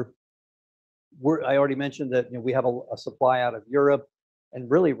picture, I already mentioned that we have a supply out of Europe, and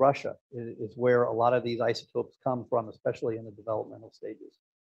really Russia is where a lot of these isotopes come from, especially in the developmental stages.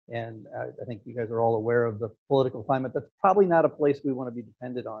 And I think you guys are all aware of the political climate. That's probably not a place we want to be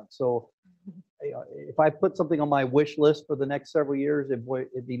dependent on. So if I put something on my wish list for the next several years,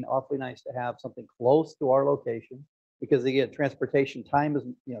 it'd be awfully nice to have something close to our location, because they get transportation. Time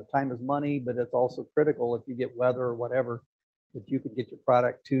is money, but it's also critical if you get weather or whatever, that you could get your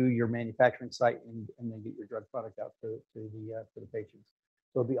product to your manufacturing site and then get your drug product out to the patients.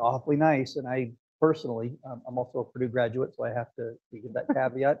 So it'd be awfully nice. And I personally, I'm also a Purdue graduate, so I have to give that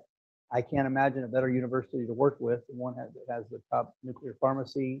caveat. I can't imagine a better university to work with than one that has the top nuclear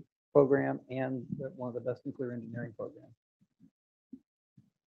pharmacy program and one of the best nuclear engineering programs.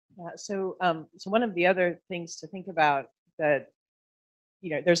 So one of the other things to think about that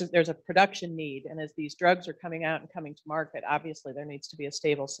there's a production need, and as these drugs are coming out and coming to market, obviously there needs to be a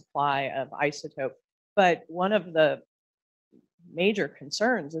stable supply of isotope. But one of the major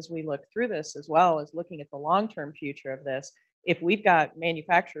concerns as we look through this, as well as looking at the long-term future of this, if we've got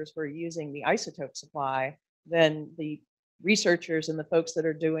manufacturers who are using the isotope supply, then the researchers and the folks that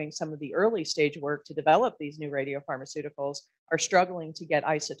are doing some of the early stage work to develop these new radiopharmaceuticals are struggling to get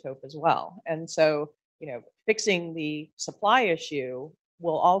isotope as well. And so, fixing the supply issue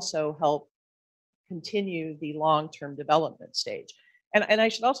will also help continue the long-term development stage. And I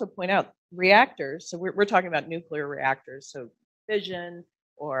should also point out reactors. So we're talking about nuclear reactors, so fission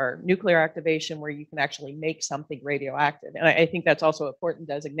or nuclear activation, where you can actually make something radioactive. And I think that's also an important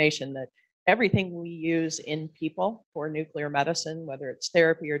designation, that everything we use in people for nuclear medicine, whether it's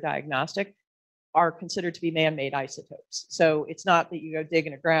therapy or diagnostic, are considered to be man-made isotopes. So it's not that you go dig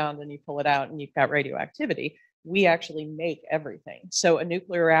in the ground and you pull it out and you've got radioactivity. We actually make everything. So a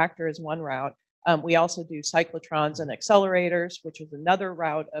nuclear reactor is one route. We also do cyclotrons and accelerators, which is another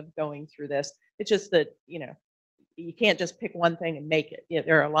route of going through this. It's just that, you can't just pick one thing and make it.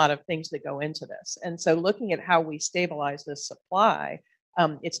 There are a lot of things that go into this. And so looking at how we stabilize this supply,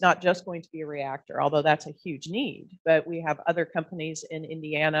 it's not just going to be a reactor, although that's a huge need, but we have other companies in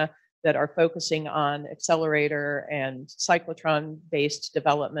Indiana that are focusing on accelerator and cyclotron-based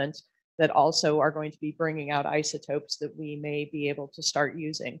development that also are going to be bringing out isotopes that we may be able to start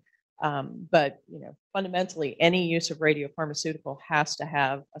using. But fundamentally, any use of radiopharmaceutical has to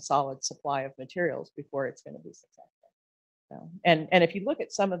have a solid supply of materials before it's going to be successful. So, and if you look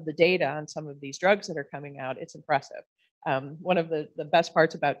at some of the data on some of these drugs that are coming out, it's impressive. One of the best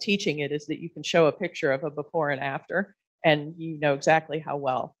parts about teaching it is that you can show a picture of a before and after, and you know exactly how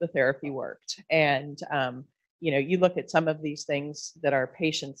well the therapy worked. And you look at some of these things that are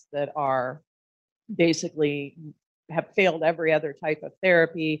patients that are basically have failed every other type of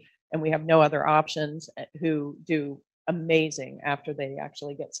therapy, and we have no other options, who do amazing after they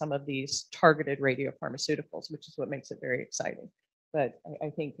actually get some of these targeted radiopharmaceuticals, which is what makes it very exciting. But I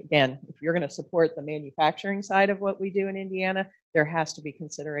think, again, if you're going to support the manufacturing side of what we do in Indiana, there has to be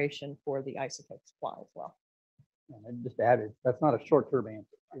consideration for the isotope supply as well. And just to add, that's not a short-term answer.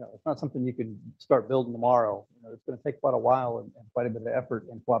 It's not something you can start building tomorrow. It's going to take quite a while and quite a bit of effort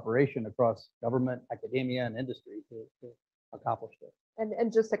and cooperation across government, academia, and industry to accomplish this.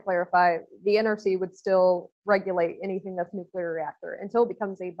 And just to clarify, the NRC would still regulate anything that's nuclear reactor until it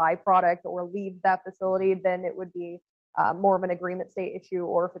becomes a byproduct or leaves that facility. Then it would be more of an agreement state issue,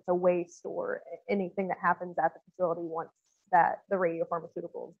 or if it's a waste or anything that happens at the facility once that the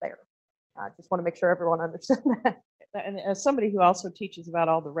radiopharmaceutical is there. Just want to make sure everyone understands that. And as somebody who also teaches about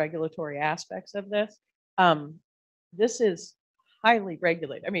all the regulatory aspects of this, this is highly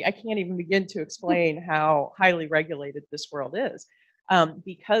regulated. I mean, I can't even begin to explain how highly regulated this world is,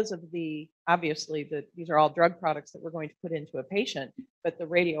 because of obviously these are all drug products that we're going to put into a patient, but the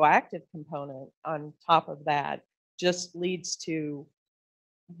radioactive component on top of that just leads to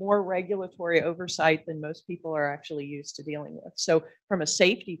more regulatory oversight than most people are actually used to dealing with. So from a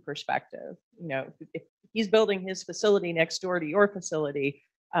safety perspective, if he's building his facility next door to your facility,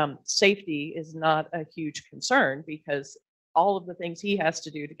 safety is not a huge concern, because all of the things he has to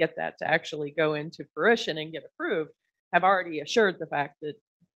do to get that to actually go into fruition and get approved have already assured the fact that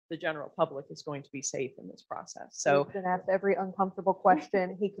the general public is going to be safe in this process. So he's been asked every uncomfortable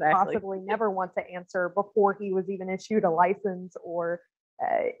question he could Exactly. possibly never want to answer before he was even issued a license or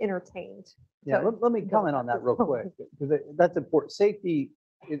entertained. Yeah, So- let me comment on that real quick, because that's important. Safety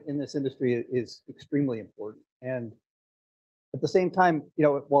in this industry is extremely important. And at the same time,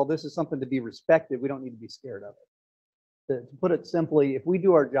 while this is something to be respected, we don't need to be scared of it. To put it simply, if we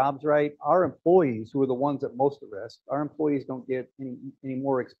do our jobs right, our employees, who are the ones at most at risk, our employees don't get any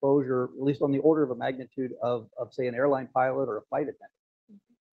more exposure, at least on the order of a magnitude of say, an airline pilot or a flight attendant.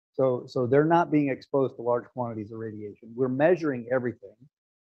 So they're not being exposed to large quantities of radiation. We're measuring everything.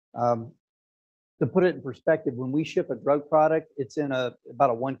 To put it in perspective, when we ship a drug product, it's in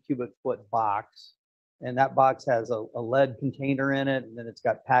about a 1 cubic foot box. And that box has a lead container in it, and then it's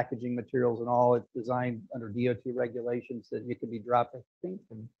got packaging materials and all. It's designed under DOT regulations that it can be dropped, I think,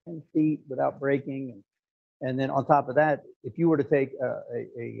 from 10 feet without breaking. And then on top of that, if you were to take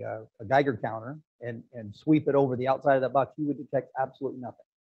a Geiger counter and sweep it over the outside of that box, you would detect absolutely nothing.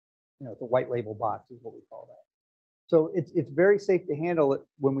 It's a white label box is what we call that. So it's very safe to handle it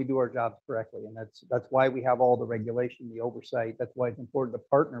when we do our jobs correctly. And that's why we have all the regulation, the oversight. That's why it's important to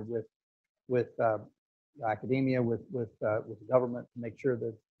partner with academia, with the government, to make sure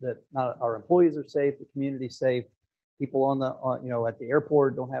that not our employees are safe, the community's safe, people at the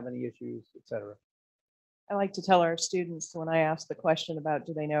airport don't have any issues, et cetera. I like to tell our students when I ask the question about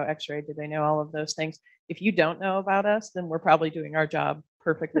do they know X-ray, do they know all of those things? If you don't know about us, then we're probably doing our job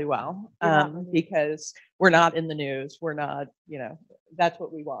perfectly well, because we're not in the news. We're not, that's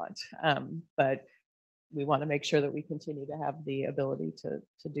what we want. But we want to make sure that we continue to have the ability to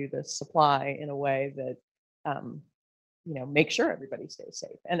do this supply in a way that, make sure everybody stays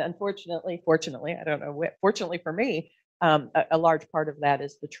safe. And fortunately, I don't know, fortunately for me, a large part of that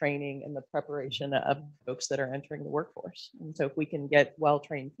is the training and the preparation of folks that are entering the workforce. And so if we can get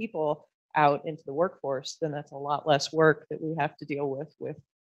well-trained people out into the workforce, then that's a lot less work that we have to deal with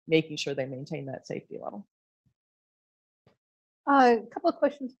making sure they maintain that safety level. A couple of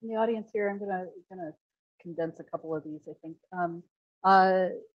questions from the audience here. I'm gonna condense a couple of these, I think.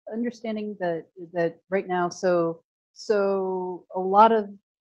 Understanding that right now, so a lot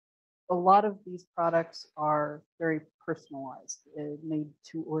of these products are very personalized, made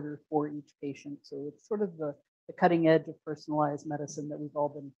to order for each patient. So it's sort of the cutting edge of personalized medicine that we've all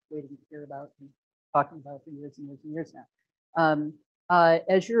been waiting to hear about and talking about for years and years and years now.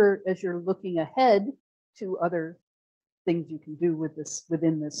 As you're looking ahead to other things you can do with this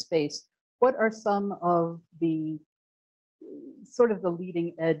within this space, what are some of the sort of the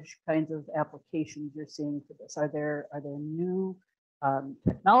leading edge kinds of applications you're seeing for this? Are there new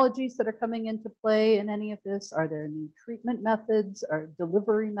technologies that are coming into play in any of this? Are there new treatment methods or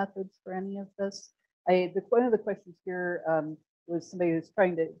delivery methods for any of this? One of the questions here was somebody who's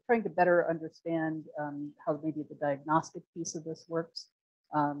trying to better understand how maybe the diagnostic piece of this works,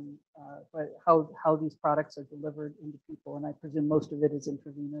 but how these products are delivered into people, and I presume most of it is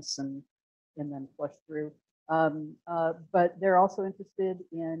intravenous and then flushed through. But they're also interested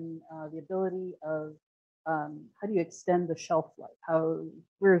in the ability of how do you extend the shelf life?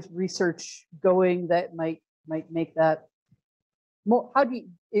 Where's research going that might make that more? Are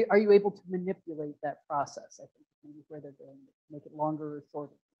you able to manipulate that process? I think maybe where they're going to make it longer or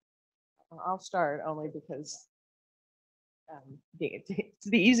shorter. I'll start only because it's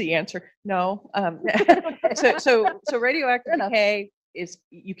the easy answer. No. So radioactive decay is,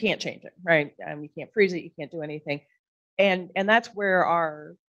 you can't change it, right? You can't freeze it. You can't do anything, and that's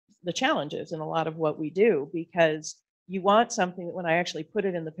where the challenge is in a lot of what we do, because you want something that when I actually put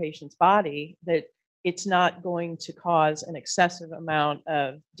it in the patient's body, that it's not going to cause an excessive amount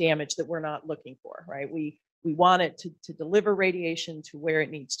of damage that we're not looking for, right? We want it to deliver radiation to where it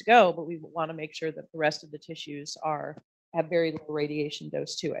needs to go, but we want to make sure that the rest of the tissues have very low radiation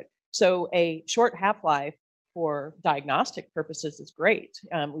dose to it. So a short half-life for diagnostic purposes is great.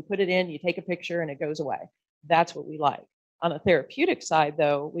 We put it in, you take a picture, and it goes away. That's what we like. On the therapeutic side,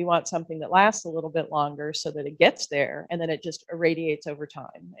 though, we want something that lasts a little bit longer so that it gets there and then it just irradiates over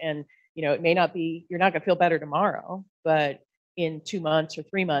time. And, it may not be, you're not going to feel better tomorrow, but in 2 months or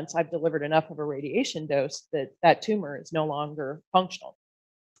 3 months, I've delivered enough of a radiation dose that tumor is no longer functional.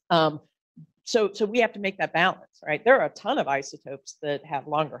 So we have to make that balance, right? There are a ton of isotopes that have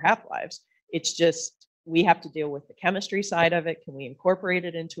longer half-lives. It's just, we have to deal with the chemistry side of it. Can we incorporate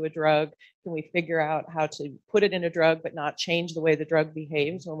it into a drug? Can we figure out how to put it in a drug but not change the way the drug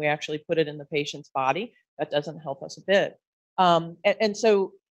behaves when we actually put it in the patient's body? That doesn't help us a bit. And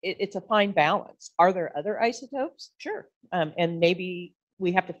so it's a fine balance. Are there other isotopes? Sure. And maybe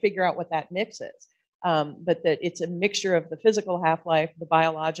we have to figure out what that mix is. But that it's a mixture of the physical half-life, the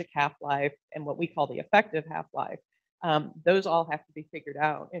biologic half-life, and what we call the effective half-life. Those all have to be figured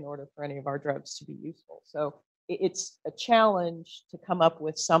out in order for any of our drugs to be useful. So it's a challenge to come up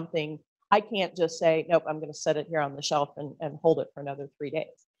with something. I can't just say, nope, I'm going to set it here on the shelf and hold it for another 3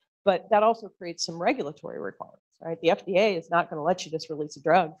 days. But that also creates some regulatory requirements, right? The FDA is not going to let you just release a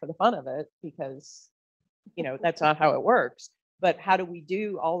drug for the fun of it because, that's not how it works. But how do we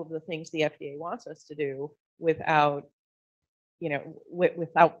do all of the things the FDA wants us to do without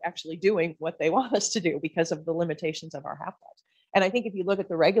actually doing what they want us to do because of the limitations of our half-lives? And I think if you look at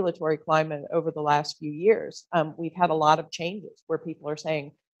the regulatory climate over the last few years, we've had a lot of changes where people are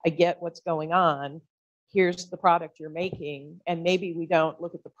saying, I get what's going on. Here's the product you're making. And maybe we don't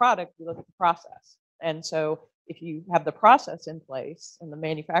look at the product, we look at the process. And so if you have the process in place and the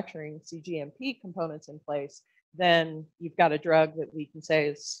manufacturing CGMP components in place, then you've got a drug that we can say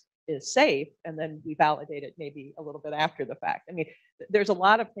is safe, and then we validate it maybe a little bit after the fact. I mean, there's a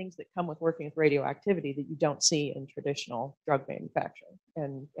lot of things that come with working with radioactivity that you don't see in traditional drug manufacturing,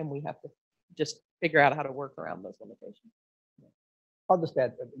 and we have to just figure out how to work around those limitations. I'll just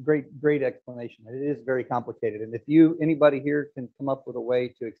add a great explanation. It is very complicated, and if anybody here can come up with a way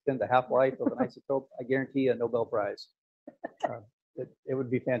to extend the half-life of an isotope, I guarantee a Nobel Prize. It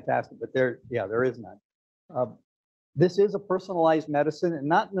would be fantastic, but there is none. this is a personalized medicine, and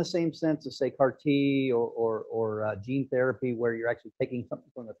not in the same sense as, say, CAR T or gene therapy, where you're actually taking something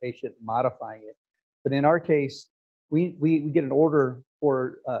from the patient and modifying it. But in our case, we get an order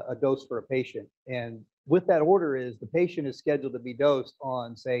for a dose for a patient. And with that order is the patient is scheduled to be dosed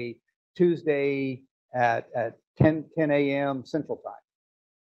on, say, Tuesday at 10 a.m. Central Time.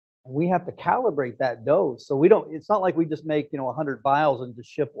 And we have to calibrate that dose. So it's not like we just make, 100 vials and just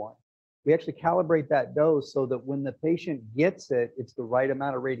ship one. We actually calibrate that dose so that when the patient gets it, it's the right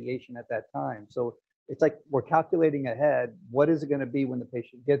amount of radiation at that time. So it's like we're calculating ahead, what is it going to be when the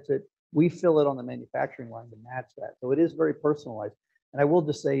patient gets it? We fill it on the manufacturing line to match that. So it is very personalized. And I will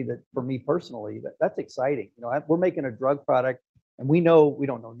just say that for me personally, that's exciting. We're making a drug product, and we don't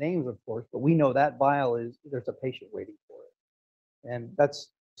know names, of course, but we know that vial there's a patient waiting for it. And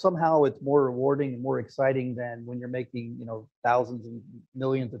that's somehow it's more rewarding and more exciting than when you're making, thousands and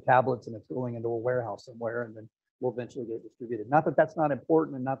millions of tablets and it's going into a warehouse somewhere and then will eventually get distributed. Not that that's not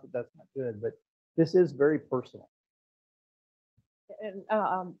important and not that that's not good, but this is very personal.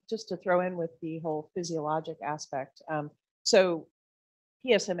 And just to throw in with the whole physiologic aspect, so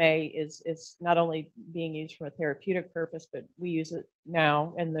PSMA is not only being used for a therapeutic purpose, but we use it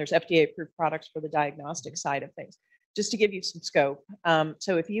now, and there's FDA-approved products for the diagnostic side of things. Just to give you some scope,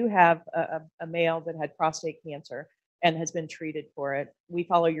 so if you have a male that had prostate cancer and has been treated for it, we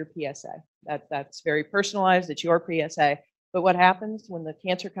follow your PSA. That's very personalized. It's your PSA. But what happens when the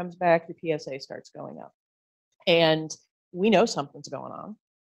cancer comes back? Your PSA starts going up, and we know something's going on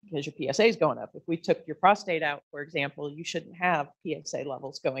because your PSA is going up. If we took your prostate out, for example, you shouldn't have PSA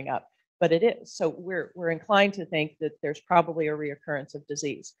levels going up, but it is. So we're inclined to think that there's probably a reoccurrence of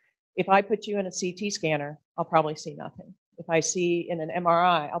disease. If I put you in a CT scanner, I'll probably see nothing. If I see in an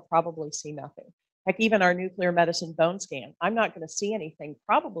MRI, I'll probably see nothing. Heck, even our nuclear medicine bone scan, I'm not going to see anything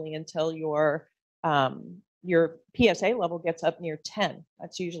probably until your PSA level gets up near 10.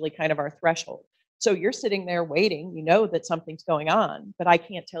 That's usually kind of our threshold. So you're sitting there waiting, you know that something's going on, but I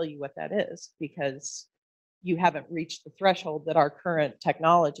can't tell you what that is because you haven't reached the threshold that our current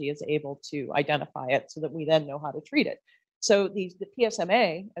technology is able to identify it so that we then know how to treat it. So the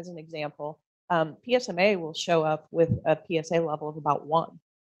PSMA, as an example, PSMA will show up with a PSA level of about 1.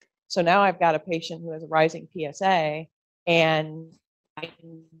 So now I've got a patient who has a rising PSA, and I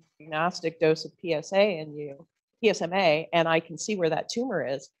can diagnostic dose of PSMA, and I can see where that tumor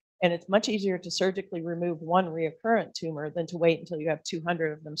is. And it's much easier to surgically remove one recurrent tumor than to wait until you have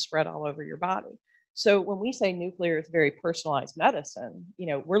 200 of them spread all over your body. So when we say nuclear is very personalized medicine,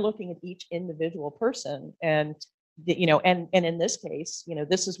 we're looking at each individual person, and and in this case,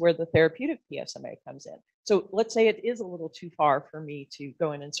 this is where the therapeutic PSMA comes in. So let's say it is a little too far for me to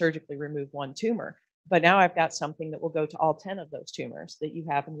go in and surgically remove one tumor, but now I've got something that will go to all 10 of those tumors that you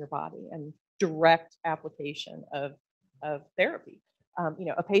have in your body and direct application of therapy.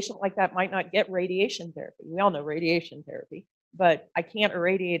 A patient like that might not get radiation therapy. We all know radiation therapy, but I can't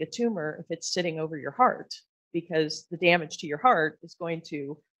irradiate a tumor if it's sitting over your heart, because the damage to your heart is going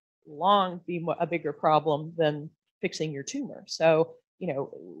to long be a bigger problem than fixing your tumor. So,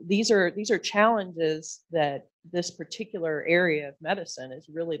 these are challenges that this particular area of medicine is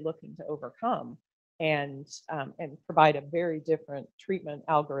really looking to overcome and provide a very different treatment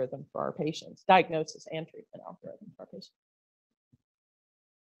algorithm for our patients, diagnosis and treatment algorithm for our patients.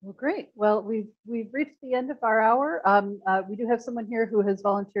 Well, great. Well, we've reached the end of our hour. We do have someone here who has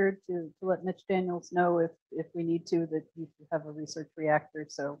volunteered to let Mitch Daniels know if we need to, that you have a research reactor.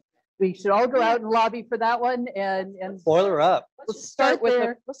 So we should all go out and lobby for that one. And boil her up. Let's start with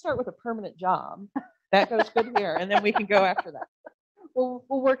a permanent job. That goes good here, and then we can go after that. We'll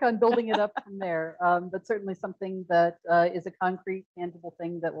work on building it up from there. But certainly something that is a concrete, tangible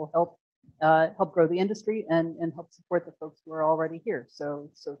thing that will help grow the industry and help support the folks who are already here. So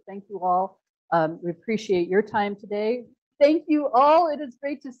thank you all. We appreciate your time today. Thank you all. It is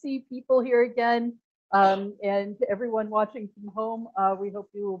great to see people here again. And to everyone watching from home, we hope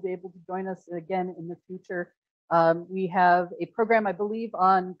you will be able to join us again in the future. We have a program, I believe,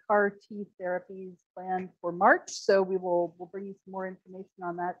 on CAR T therapies planned for March. So we'll bring you some more information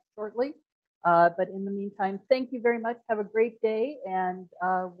on that shortly. But in the meantime, thank you very much. Have a great day, and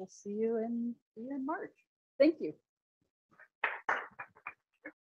we'll see you in March. Thank you.